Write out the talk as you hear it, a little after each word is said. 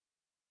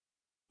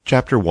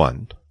Chapter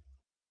 1.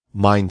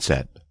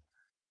 Mindset.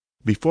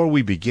 Before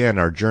we begin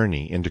our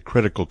journey into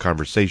critical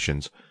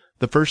conversations,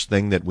 the first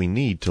thing that we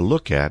need to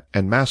look at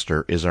and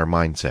master is our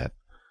mindset.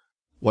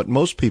 What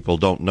most people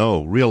don't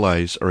know,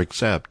 realize, or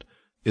accept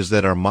is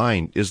that our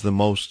mind is the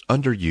most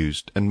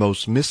underused and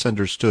most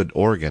misunderstood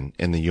organ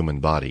in the human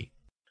body.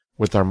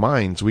 With our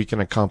minds, we can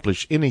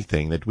accomplish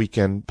anything that we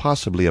can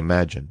possibly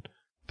imagine,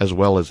 as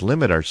well as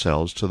limit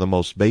ourselves to the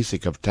most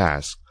basic of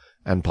tasks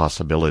and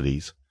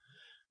possibilities.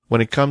 When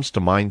it comes to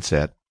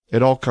mindset,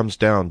 it all comes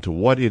down to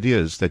what it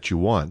is that you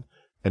want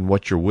and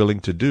what you're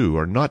willing to do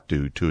or not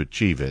do to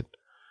achieve it.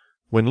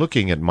 When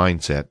looking at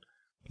mindset,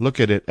 look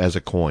at it as a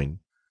coin.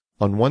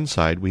 On one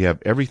side, we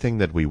have everything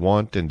that we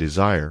want and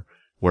desire,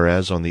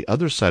 whereas on the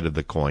other side of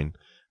the coin,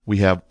 we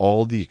have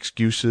all the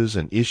excuses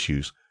and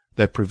issues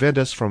that prevent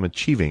us from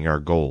achieving our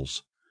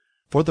goals.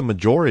 For the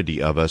majority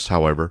of us,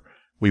 however,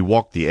 we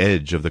walk the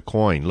edge of the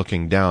coin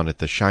looking down at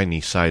the shiny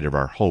side of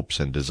our hopes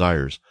and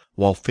desires,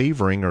 while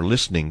favoring or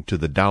listening to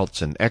the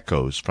doubts and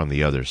echoes from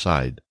the other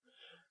side.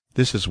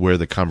 This is where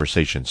the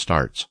conversation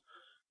starts.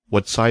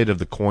 What side of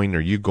the coin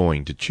are you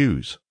going to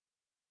choose?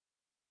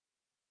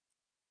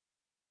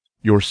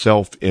 Your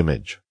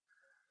self-image.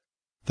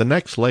 The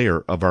next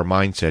layer of our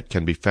mindset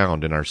can be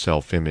found in our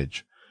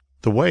self-image.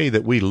 The way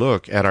that we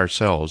look at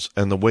ourselves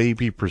and the way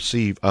we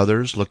perceive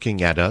others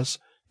looking at us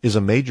is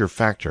a major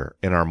factor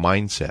in our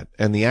mindset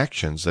and the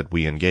actions that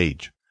we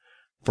engage.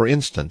 For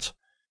instance,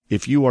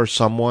 if you are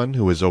someone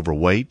who is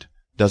overweight,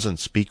 doesn't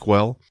speak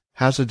well,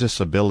 has a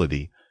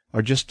disability,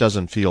 or just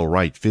doesn't feel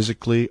right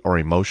physically or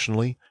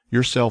emotionally,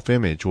 your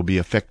self-image will be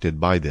affected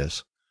by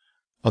this.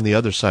 On the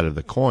other side of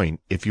the coin,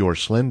 if you are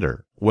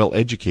slender,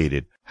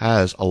 well-educated,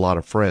 has a lot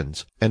of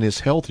friends, and is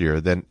healthier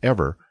than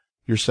ever,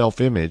 your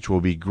self-image will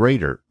be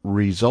greater,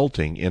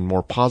 resulting in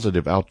more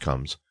positive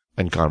outcomes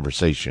and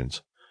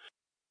conversations.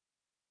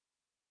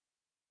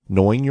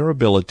 Knowing your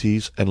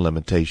abilities and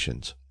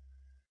limitations.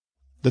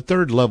 The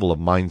third level of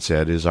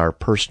mindset is our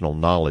personal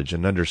knowledge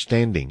and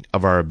understanding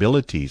of our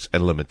abilities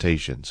and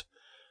limitations.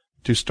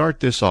 To start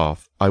this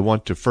off, I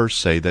want to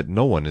first say that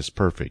no one is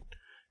perfect.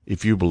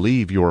 If you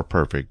believe you are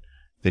perfect,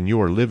 then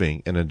you are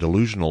living in a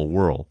delusional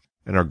world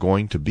and are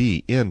going to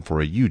be in for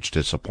a huge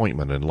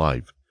disappointment in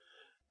life.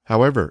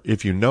 However,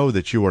 if you know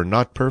that you are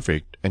not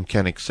perfect and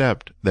can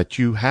accept that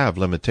you have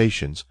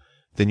limitations,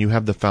 then you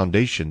have the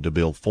foundation to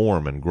build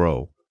form and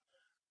grow.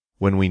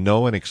 When we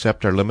know and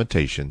accept our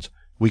limitations,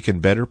 we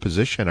can better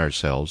position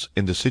ourselves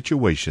into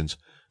situations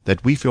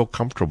that we feel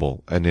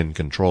comfortable and in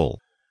control.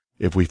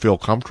 If we feel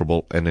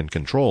comfortable and in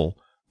control,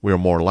 we are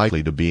more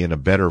likely to be in a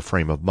better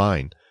frame of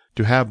mind,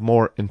 to have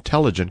more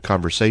intelligent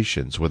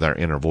conversations with our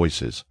inner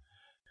voices.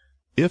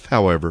 If,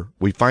 however,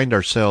 we find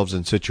ourselves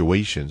in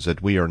situations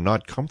that we are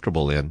not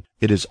comfortable in,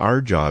 it is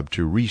our job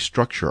to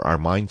restructure our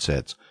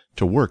mindsets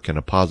to work in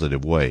a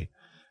positive way,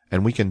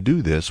 and we can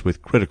do this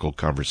with critical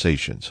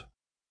conversations.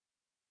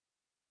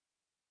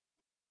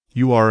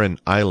 You are an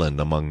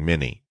island among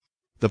many.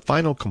 The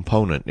final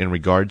component in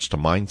regards to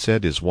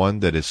mindset is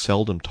one that is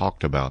seldom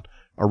talked about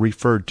or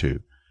referred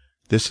to.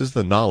 This is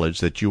the knowledge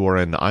that you are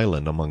an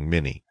island among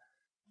many.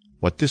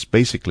 What this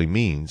basically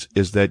means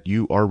is that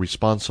you are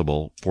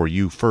responsible for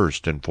you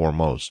first and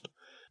foremost.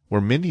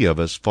 Where many of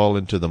us fall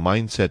into the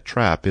mindset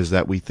trap is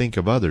that we think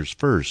of others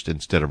first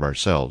instead of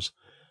ourselves.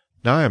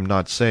 Now, I am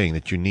not saying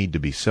that you need to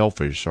be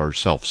selfish or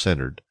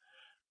self-centered.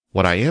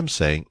 What I am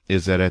saying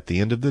is that at the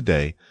end of the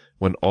day,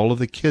 when all of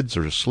the kids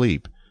are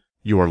asleep,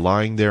 you are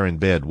lying there in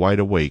bed wide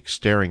awake,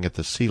 staring at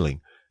the ceiling,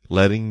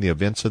 letting the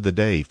events of the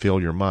day fill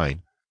your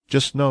mind.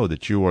 Just know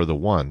that you are the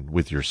one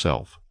with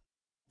yourself.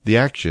 The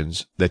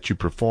actions that you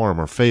perform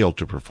or fail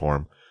to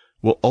perform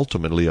will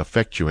ultimately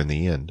affect you in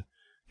the end.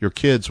 Your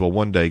kids will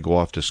one day go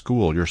off to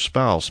school, your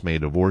spouse may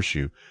divorce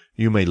you,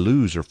 you may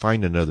lose or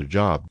find another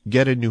job,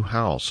 get a new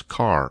house,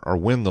 car, or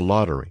win the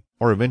lottery,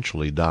 or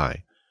eventually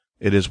die.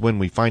 It is when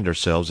we find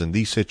ourselves in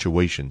these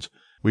situations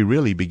we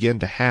really begin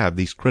to have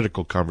these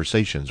critical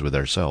conversations with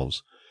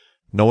ourselves.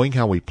 Knowing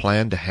how we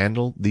plan to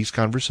handle these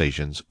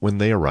conversations when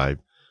they arrive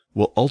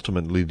will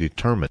ultimately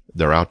determine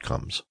their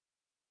outcomes.